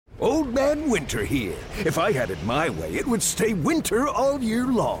Old Man Winter here. If I had it my way, it would stay winter all year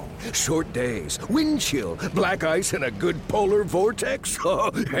long. Short days, wind chill, black ice, and a good polar vortex.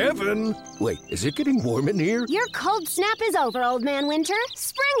 Oh, heaven! Wait, is it getting warm in here? Your cold snap is over, Old Man Winter.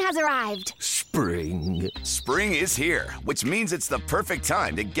 Spring has arrived. Spring. Spring is here, which means it's the perfect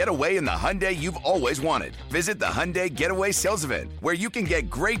time to get away in the Hyundai you've always wanted. Visit the Hyundai Getaway Sales Event, where you can get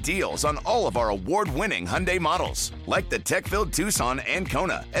great deals on all of our award-winning Hyundai models, like the tech-filled Tucson and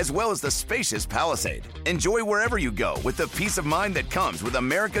Kona, as well as the spacious Palisade. Enjoy wherever you go with the peace of mind that comes with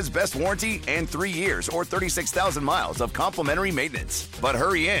America's best warranty and 3 years or 36,000 miles of complimentary maintenance. But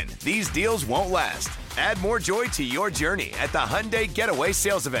hurry in, these deals won't last. Add more joy to your journey at the Hyundai Getaway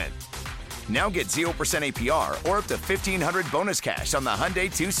Sales Event. Now get 0% APR or up to $1,500 bonus cash on the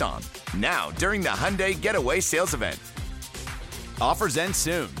Hyundai Tucson. Now, during the Hyundai Getaway Sales Event. Offers end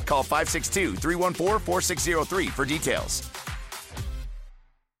soon. Call 562-314-4603 for details.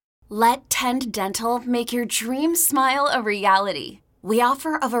 Let Tend Dental make your dream smile a reality. We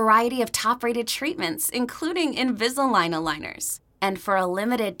offer a variety of top-rated treatments, including Invisalign aligners. And for a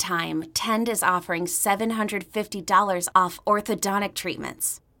limited time, Tend is offering $750 off orthodontic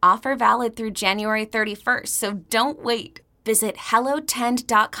treatments. Offer valid through January 31st, so don't wait. Visit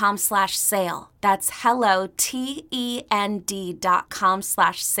hellotend.com/sale. That's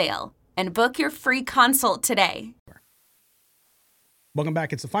hellotend.com/sale. And book your free consult today. Welcome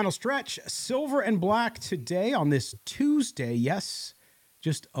back. It's the final stretch. Silver and Black today on this Tuesday. Yes,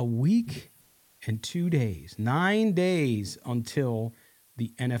 just a week and 2 days. 9 days until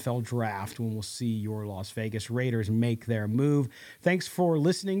the NFL draft, when we'll see your Las Vegas Raiders make their move. Thanks for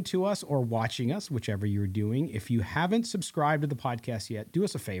listening to us or watching us, whichever you're doing. If you haven't subscribed to the podcast yet, do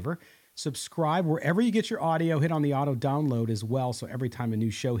us a favor. Subscribe wherever you get your audio. Hit on the auto download as well, so every time a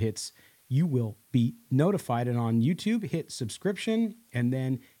new show hits, you will be notified. And on YouTube, hit subscription and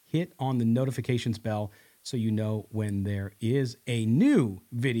then hit on the notifications bell so you know when there is a new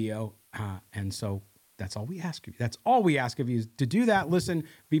video. And so that's all we ask of you. That's all we ask of you, is to do that, listen,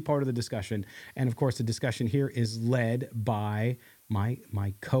 be part of the discussion. And of course, the discussion here is led by my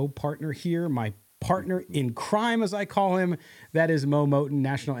co-partner here, my partner in crime, as I call him. That is Mo Moton,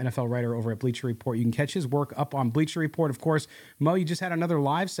 national NFL writer over at Bleacher Report. You can catch his work up on Bleacher Report. Of course, Mo, you just had another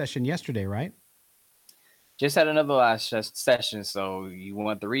live session yesterday, right? Just had another live session, so you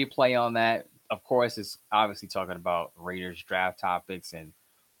want the replay on that. Of course, it's obviously talking about Raiders draft topics and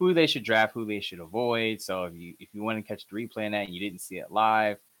who they should draft, who they should avoid. So if you want to catch the replay on that and you didn't see it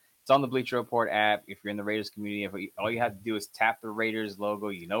live, it's on the Bleacher Report app. If you're in the Raiders community, all you have to do is tap the Raiders logo.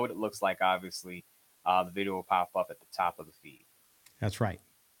 You know what it looks like, obviously. The video will pop up at the top of the feed. That's right.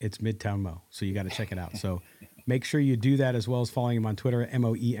 It's Midtown Mo, so you got to check it out. So make sure you do that, as well as following him on Twitter,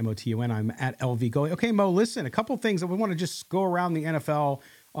 MOEMOTON. I'm at LV. Okay, Mo, listen, a couple things that we want to just go around the NFL.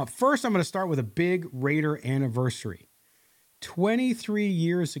 First, I'm going to start with a big Raider anniversary. 23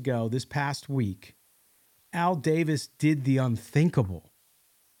 years ago, this past week, Al Davis did the unthinkable.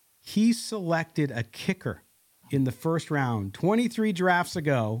 He selected a kicker in the first round 23 drafts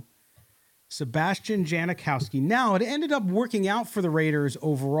ago, Sebastian Janikowski. Now, it ended up working out for the Raiders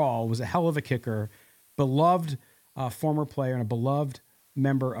overall. It was a hell of a kicker, beloved former player and a beloved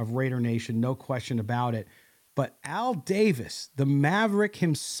member of Raider Nation, no question about it. But Al Davis, the Maverick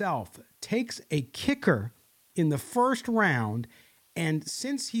himself, takes a kicker in the first round, and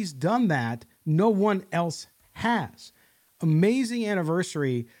since he's done that, no one else has. Amazing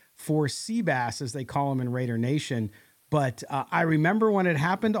anniversary for Seabass, as they call him in Raider Nation. But I remember when it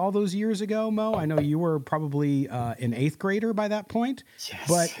happened all those years ago, Mo. I know you were probably an eighth grader by that point. Yes.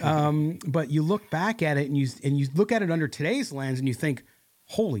 But you look back at it and you look at it under today's lens and you think,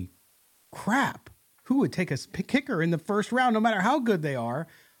 holy crap, who would take a kicker in the first round, no matter how good they are?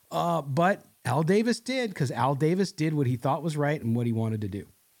 But Al Davis did, because Al Davis did what he thought was right and what he wanted to do.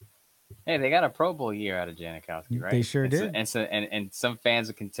 Hey, they got a Pro Bowl year out of Janikowski, right? They sure did. And some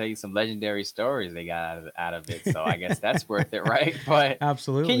fans can tell you some legendary stories they got out of it. So I guess that's worth it, right? But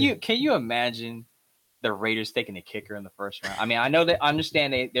absolutely. Can you imagine the Raiders taking a kicker in the first round? I mean, I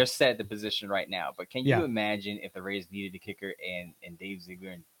understand they're set at the position right now, but can you imagine if the Raiders needed a kicker and Dave Ziegler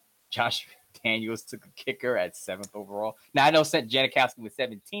and Josh Daniels took a kicker at 7th overall? Now, I know Janikowski was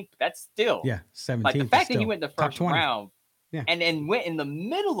 17th, but that's still 17th. Like the fact that he went the first round and then went in the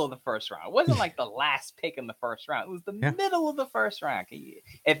middle of the first round. It wasn't like the last pick in the first round. It was the middle of the first round.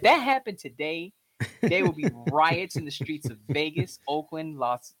 If that happened today, there would be riots in the streets of Vegas, Oakland,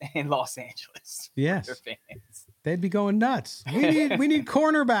 and Los Angeles. Yes. For fans. They'd be going nuts. We need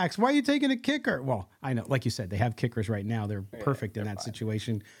cornerbacks. Why are you taking a kicker? Well, I know, like you said, they have kickers right now. They're perfect in that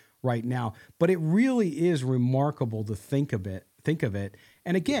situation right now. But it really is remarkable to think think of it.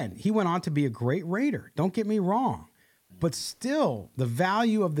 And again, he went on to be a great Raider. Don't get me wrong. But still, the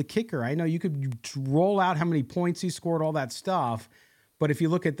value of the kicker, I know you could roll out how many points he scored, all that stuff. But if you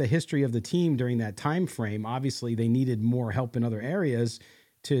look at the history of the team during that time frame, obviously they needed more help in other areas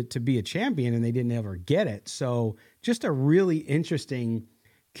to be a champion, and they didn't ever get it. So just a really interesting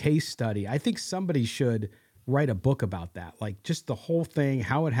case study. I think somebody should write a book about that, like just the whole thing,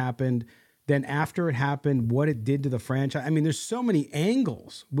 how it happened, then after it happened, what it did to the franchise. I mean, there's so many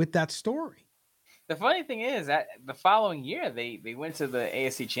angles with that story. The funny thing is that the following year they went to the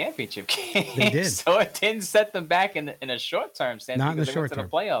AFC Championship game. They did. So it didn't set them back in a short term sense. Not in the they short went to term.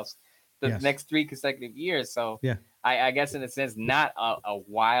 the playoffs the Yes. next 3 consecutive years. So Yeah. I guess in a sense, not a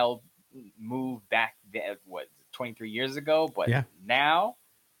wild move back then, 23 years ago, but Yeah. now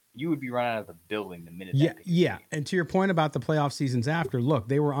you would be run out of the building the minute. Yeah, that yeah. And to your point about the playoff seasons after, look,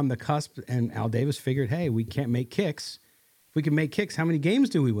 they were on the cusp, and Al Davis figured, hey, we can't make kicks. If we can make kicks, how many games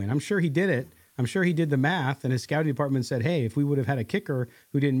do we win? I'm sure he did it. I'm sure he did the math, and his scouting department said, hey, if we would have had a kicker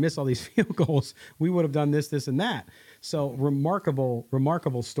who didn't miss all these field goals, we would have done this, this, and that. So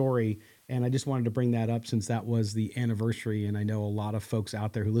remarkable story. And I just wanted to bring that up since that was the anniversary. And I know a lot of folks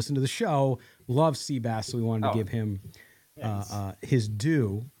out there who listen to the show love Seabass, so we wanted to give him his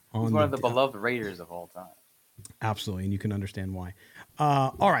due. he's one of the beloved Raiders of all time. Absolutely, and you can understand why.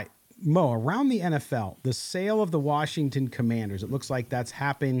 All right, Mo, around the NFL, the sale of the Washington Commanders, it looks like that's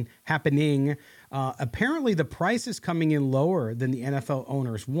happening. Apparently, the price is coming in lower than the NFL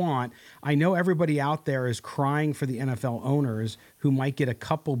owners want. I know everybody out there is crying for the NFL owners who might get a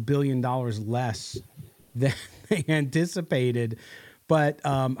couple $2 billion less than they anticipated. But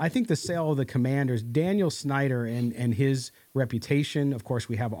I think the sale of the Commanders, Daniel Snyder and his reputation, of course,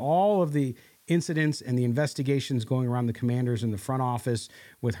 we have all of the incidents and the investigations going around the Commanders in the front office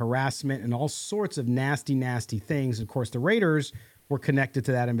with harassment and all sorts of nasty, nasty things. Of course, the Raiders were connected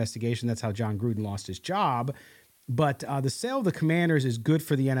to that investigation. That's how John Gruden lost his job. But the sale of the Commanders is good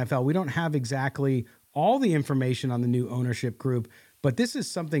for the NFL. We don't have exactly all the information on the new ownership group, but this is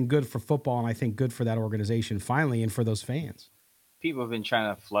something good for football, and I think good for that organization finally and for those fans. People have been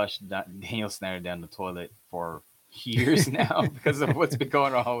trying to flush Daniel Snyder down the toilet for years now because of what's been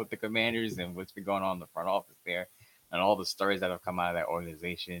going on with the Commanders and what's been going on in the front office there and all the stories that have come out of that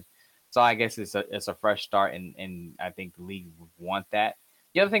organization. So I guess it's a fresh start, and I think the league would want that.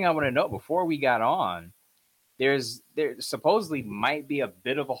 The other thing I want to note before we got on, there supposedly might be a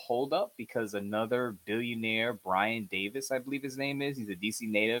bit of a holdup because another billionaire, Brian Davis, I believe his name is, he's a DC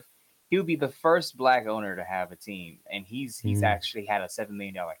native. He'll be the first black owner to have a team, and he's actually had a $7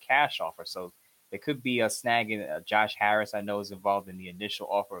 million cash offer. So there could be a snagging. Josh Harris, I know, is involved in the initial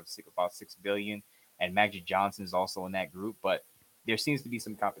offer of about $6 billion, and Magic Johnson is also in that group. But there seems to be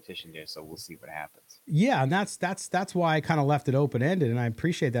some competition there, so we'll see what happens. Yeah, and that's why I kind of left it open ended, and I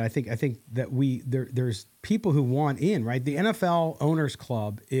appreciate that. I think that there's people who want in, right? The NFL Owners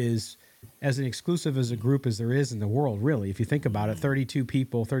Club is as an exclusive as a group as there is in the world, really. If you think about it, 32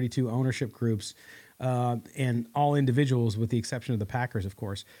 people, 32 ownership groups, and all individuals, with the exception of the Packers, of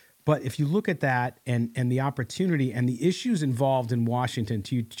course. But if you look at that and the opportunity and the issues involved in Washington,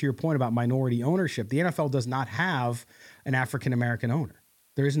 to your point about minority ownership, the NFL does not have an African-American owner.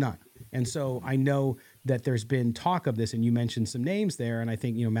 There is none. And so I know that there's been talk of this, and you mentioned some names there, and I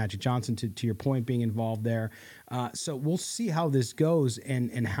think, Magic Johnson, to your point, being involved there. So we'll see how this goes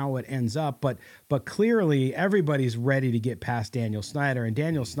and how it ends up. But clearly everybody's ready to get past Daniel Snyder. And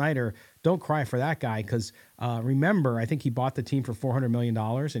Daniel Snyder, don't cry for that guy, because remember, I think he bought the team for $400 million,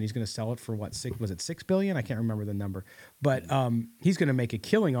 and he's going to sell it for $6 billion? I can't remember the number. But he's going to make a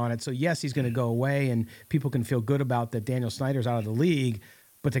killing on it. So yes, he's going to go away, and people can feel good about that Daniel Snyder's out of the league.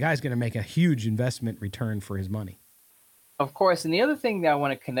 But the guy's going to make a huge investment return for his money. Of course. And the other thing that I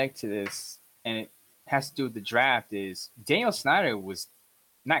want to connect to this, and it has to do with the draft, is Daniel Snyder was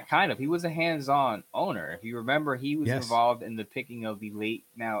he was a hands-on owner. If you remember, he was involved in the picking of the late,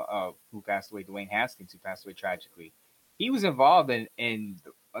 who passed away, Dwayne Haskins, who passed away tragically. He was involved in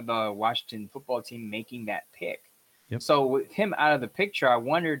the Washington football team making that pick. Yep. So with him out of the picture, I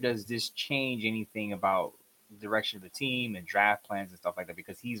wonder, does this change anything about direction of the team and draft plans and stuff like that,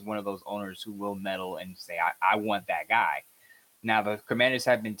 because he's one of those owners who will meddle and say, I want that guy. Now, the Commanders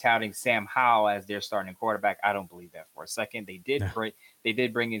have been touting Sam Howell as their starting quarterback. I don't believe that for a second. They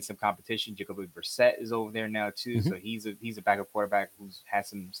did bring in some competition. Jacoby Brissett is over there now too. Mm-hmm. So he's a backup quarterback who's had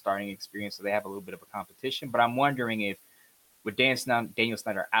some starting experience. So they have a little bit of a competition. But I'm wondering if with Daniel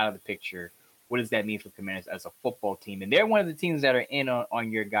Snyder out of the picture, what does that mean for Commanders as a football team? And they're one of the teams that are in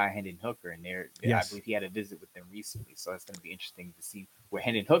on your guy, Hendon Hooker. And I believe he had a visit with them recently. So it's going to be interesting to see where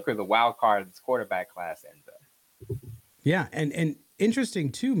Hendon Hooker, the wild card of this quarterback class, ends up. Yeah, and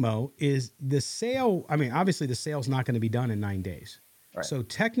interesting too, Mo, is the sale. I mean, obviously the sale's not going to be done in 9 days. Right. So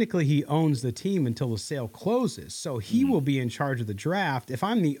technically he owns the team until the sale closes. So he will be in charge of the draft. If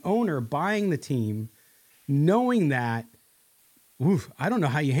I'm the owner buying the team, knowing that, I don't know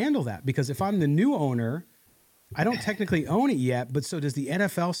how you handle that, because if I'm the new owner, I don't technically own it yet, but so does the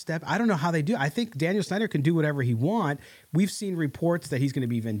NFL step? I don't know how they do. I think Daniel Snyder can do whatever he wants. We've seen reports that he's going to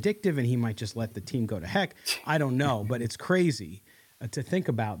be vindictive and he might just let the team go to heck. I don't know, but it's crazy to think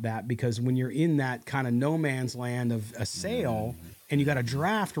about that, because when you're in that kind of no man's land of a sale and you got a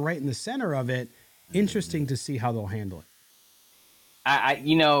draft right in the center of it, interesting to see how they'll handle it. I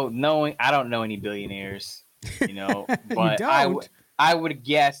don't know any billionaires, but I would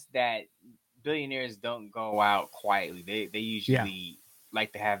guess that billionaires don't go out quietly. They usually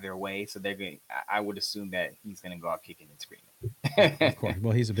like to have their way, so I would assume that he's gonna go out kicking and screaming. Of course.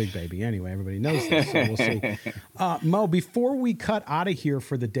 Well, he's a big baby anyway. Everybody knows this, so we'll see. Mo, before we cut out of here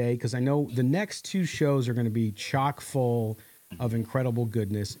for the day, because I know the next 2 shows are going to be chock full of incredible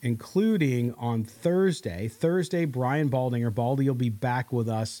goodness, including on Thursday. Brian Baldinger. Baldy will be back with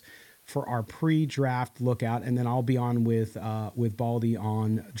us for our pre-draft lookout, and then I'll be on with Baldy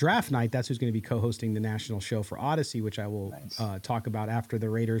on draft night. That's who's going to be co-hosting the national show for Odyssey, which I will talk about after the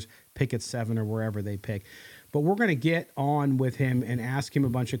Raiders pick at 7 or wherever they pick. But we're going to get on with him and ask him a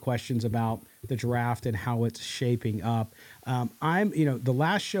bunch of questions about the draft and how it's shaping up. The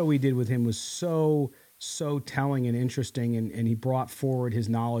last show we did with him was so telling and interesting, and he brought forward his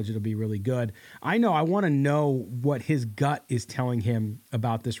knowledge. It'll be really good. I want to know what his gut is telling him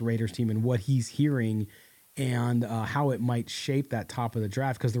about this Raiders team and what he's hearing, and how it might shape that top of the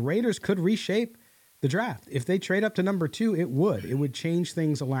draft, because the Raiders could reshape the draft. If they trade up to number 2, it would change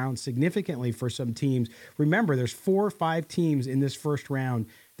things around significantly for some teams. Remember, there's 4 or 5 teams in this first round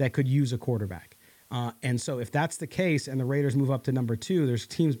that could use a quarterback. And so if that's the case and the Raiders move up to number 2, there's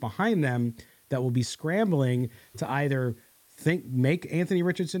teams behind them that will be scrambling to either make Anthony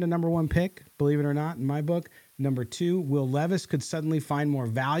Richardson a number 1 pick, believe it or not, in my book. Number 2, Will Levis could suddenly find more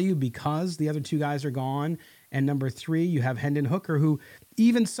value because the other 2 guys are gone. And number 3, you have Hendon Hooker, who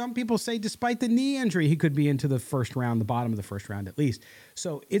even some people say, despite the knee injury, he could be into the first round, the bottom of the first round at least.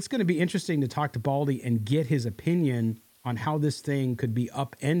 So it's going to be interesting to talk to Baldy and get his opinion on how this thing could be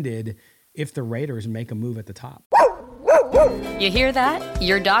upended if the Raiders make a move at the top. You hear that?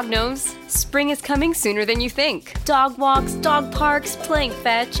 Your dog knows spring is coming sooner than you think. Dog walks, dog parks, playing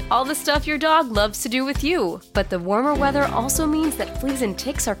fetch, all the stuff your dog loves to do with you. But the warmer weather also means that fleas and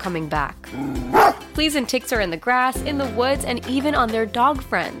ticks are coming back. Fleas and ticks are in the grass, in the woods, and even on their dog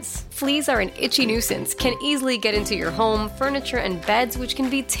friends. Fleas are an itchy nuisance, can easily get into your home, furniture, and beds, which can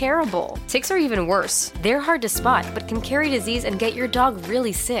be terrible. Ticks are even worse. They're hard to spot, but can carry disease and get your dog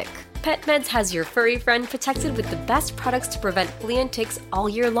really sick. PetMeds has your furry friend protected with the best products to prevent flea and ticks all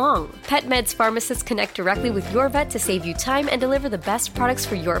year long. PetMeds pharmacists connect directly with your vet to save you time and deliver the best products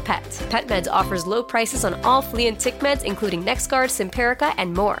for your pet. PetMeds offers low prices on all flea and tick meds, including NexGard, Simparica,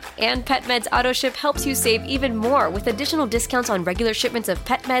 and more. And PetMeds AutoShip helps you save even more with additional discounts on regular shipments of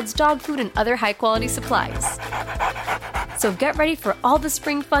pet meds, dog food, and other high-quality supplies. So get ready for all the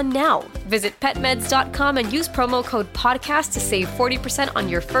spring fun now. Visit petmeds.com and use promo code podcast to save 40% on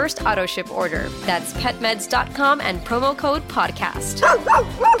your first auto ship order. That's petmeds.com and promo code podcast.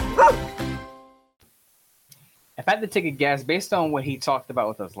 If I had to take a guess, based on what he talked about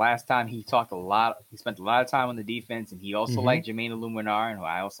with us last time, he spent a lot of time on the defense, and he also liked Jermaine Illuminar, and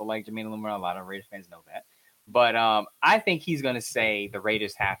I also like Jermaine Illuminar. A lot of Raiders fans know that. But I think he's going to say the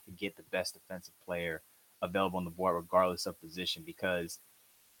Raiders have to get the best defensive player available on the board, regardless of position, because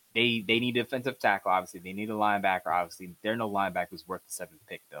they need a defensive tackle, obviously. They need a linebacker, obviously. There are no linebackers worth the 7th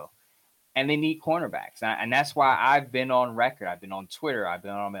pick, though. And they need cornerbacks. And that's why I've been on record. I've been on Twitter. I've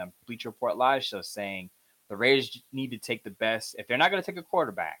been on my Bleacher Report Live show saying the Raiders need to take the best. If they're not going to take a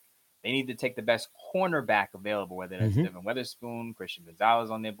quarterback, they need to take the best cornerback available, whether that's Devin Witherspoon, Christian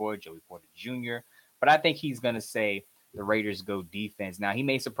Gonzalez on their board, Joey Porter Jr. But I think he's going to say the Raiders go defense. Now, he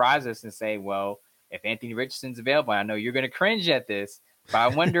may surprise us and say, well, if Anthony Richardson's available, I know you're going to cringe at this, but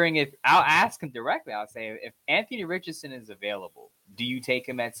I'm wondering if I'll ask him directly. I'll say, if Anthony Richardson is available, do you take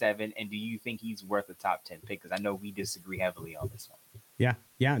him at 7? And do you think he's worth a top 10 pick? Because I know we disagree heavily on this one.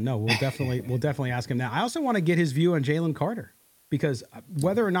 Yeah. No, we'll definitely ask him that. I also want to get his view on Jalen Carter, because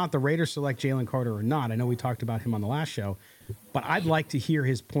whether or not the Raiders select Jalen Carter or not, I know we talked about him on the last show, but I'd like to hear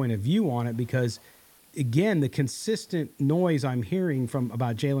his point of view on it, because again, the consistent noise I'm hearing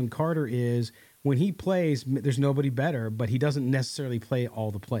about Jalen Carter is when he plays, there's nobody better, but he doesn't necessarily play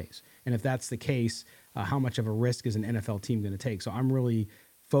all the plays. And if that's the case, how much of a risk is an NFL team going to take? So I'm really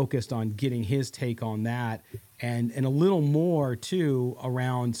focused on getting his take on that and a little more too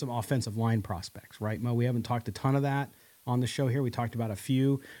around some offensive line prospects, right, Mo? We haven't talked a ton of that on the show here. We talked about a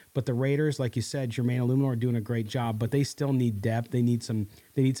few, but the Raiders, like you said, Jermaine Illuminor are doing a great job, but they still need depth. They need some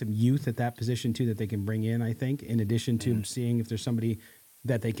youth at that position too that they can bring in, I think, in addition to seeing if there's somebody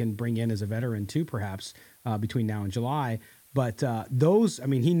that they can bring in as a veteran too, perhaps between now and July. But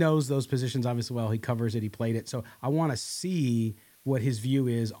he knows those positions obviously well. He covers it. He played it. So I want to see what his view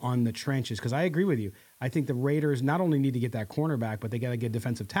is on the trenches, because I agree with you. I think the Raiders not only need to get that cornerback, but they got to get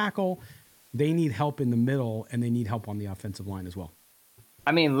defensive tackle. They need help in the middle, and they need help on the offensive line as well.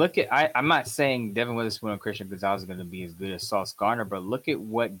 I mean, I'm not saying Devin Witherspoon and Christian Gonzalez are going to be as good as Sauce Gardner, but look at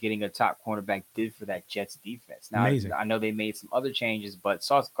what getting a top cornerback did for that Jets defense. Now, amazing. I know they made some other changes, but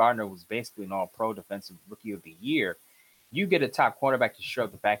Sauce Gardner was basically an all-pro defensive rookie of the year. You get a top cornerback to show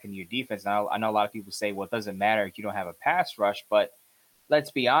up the back end of your defense. Now, I know a lot of people say, well, it doesn't matter if you don't have a pass rush, but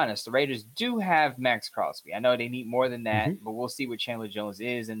let's be honest, the Raiders do have Max Crosby. I know they need more than that, but we'll see what Chandler Jones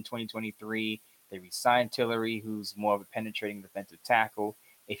is in 2023. They re-signed Tillery, who's more of a penetrating defensive tackle.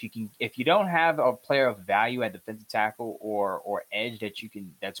 If you don't have a player of value at defensive tackle or edge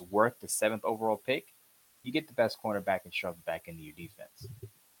that's worth the 7th overall pick, you get the best cornerback and shove it back into your defense.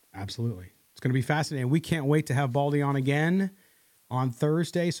 Absolutely. It's going to be fascinating. We can't wait to have Baldy on again on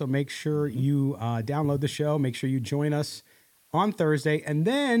Thursday. So make sure you download the show. Make sure you join us on Thursday. And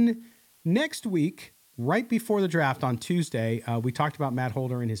then next week, right before the draft on Tuesday, we talked about Matt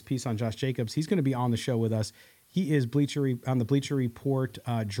Holder and his piece on Josh Jacobs. He's going to be on the show with us. He is on the Bleacher Report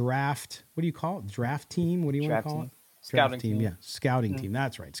draft. What do you call it? Draft team? What do you want to call it? Scouting team. Yeah, scouting team.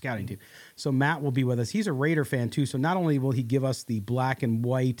 That's right, scouting team. So Matt will be with us. He's a Raider fan too. So not only will he give us the black and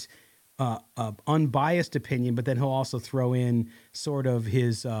white, unbiased opinion, but then he'll also throw in sort of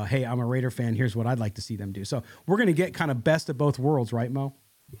his, hey, I'm a Raider fan. Here's what I'd like to see them do. So we're going to get kind of best of both worlds, right, Mo?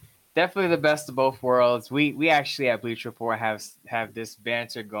 Definitely the best of both worlds. We actually at Bleacher Report have this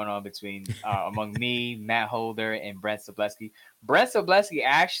banter going on between among me, Matt Holder, and Brent Sobleski. Brent Sobleski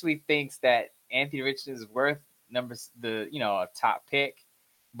actually thinks that Anthony Richardson is worth a top pick,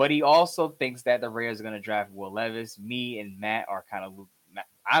 but he also thinks that the Raiders are going to draft Will Levis. Me and Matt are kind of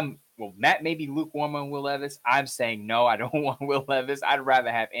Matt may be lukewarm on Will Levis. I'm saying no, I don't want Will Levis. I'd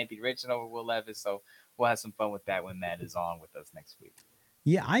rather have Anthony Richardson over Will Levis. So we'll have some fun with that when Matt is on with us next week.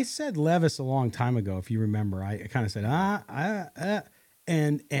 Yeah, I said Levis a long time ago, if you remember. I kind of said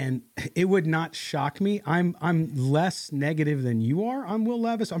and it would not shock me. I'm less negative than you are on Will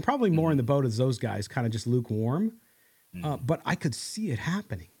Levis. I'm probably more in the boat as those guys, kind of just lukewarm. But I could see it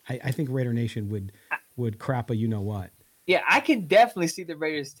happening. I think Raider Nation would crap a you know what. Yeah, I can definitely see the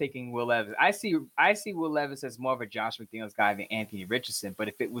Raiders taking Will Levis. I see Will Levis as more of a Josh McDaniels guy than Anthony Richardson. But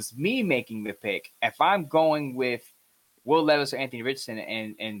if it was me making the pick, if I'm going with Will Levis or Anthony Richardson,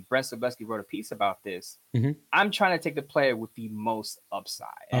 and Brent Sobleski wrote a piece about this, I'm trying to take the player with the most upside.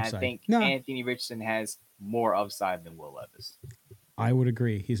 And I think Anthony Richardson has more upside than Will Levis. I would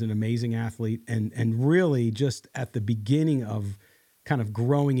agree. He's an amazing athlete and really just at the beginning of kind of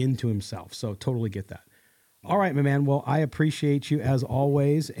growing into himself. So totally get that. All right, my man. Well, I appreciate you as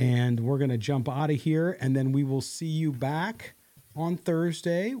always, and we're going to jump out of here, and then we will see you back on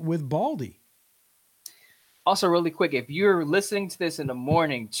Thursday with Baldy. Also, really quick, if you're listening to this in the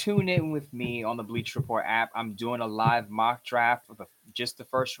morning, tune in with me on the Bleacher Report app. I'm doing a live mock draft for just the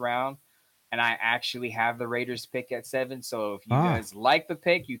first round, and I actually have the Raiders pick at 7. So if you guys like the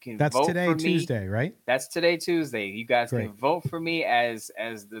pick, you can vote for me. That's today, Tuesday, right? That's today, Tuesday. You guys can vote for me as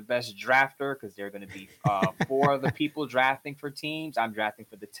the best drafter, because there are going to be 4 of the people drafting for teams. I'm drafting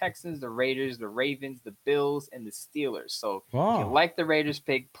for the Texans, the Raiders, the Ravens, the Bills, and the Steelers. So if you like the Raiders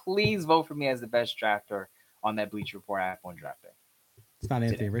pick, please vote for me as the best drafter on that Bleacher Report app on draft day. It's not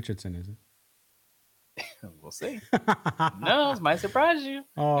Anthony Richardson, is it? We'll see. No, it might surprise you.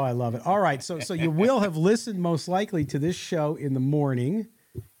 Oh, I love it. All right. So you will have listened most likely to this show in the morning,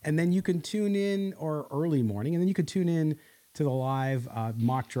 and then you can tune in, or early morning, and then you can tune in to the live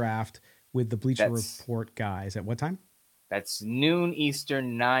mock draft with the Bleacher Report guys. At what time? That's noon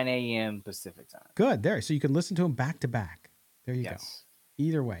Eastern, 9 a.m. Pacific time. Good. There. So you can listen to them back to back. There you go.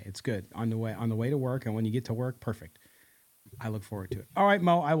 Either way, it's good. On the way to work, and when you get to work, perfect. I look forward to it. All right,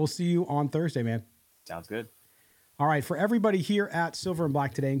 Mo, I will see you on Thursday, man. Sounds good. All right, for everybody here at Silver and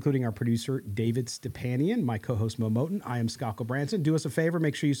Black today, including our producer, David Stepanian, my co-host, Mo Moten, I am Scalco Branson. Do us a favor,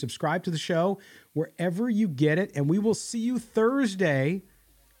 make sure you subscribe to the show wherever you get it, and we will see you Thursday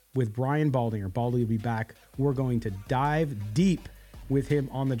with Brian Baldinger. Baldy will be back. We're going to dive deep with him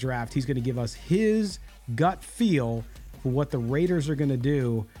on the draft. He's going to give us his gut feel for what the Raiders are going to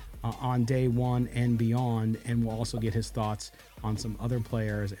do on day one and beyond. And we'll also get his thoughts on some other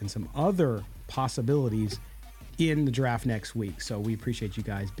players and some other possibilities in the draft next week. So we appreciate you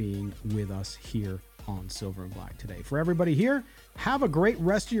guys being with us here on Silver and Black today. For everybody here, have a great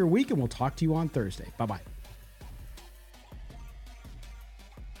rest of your week, and we'll talk to you on Thursday. Bye-bye.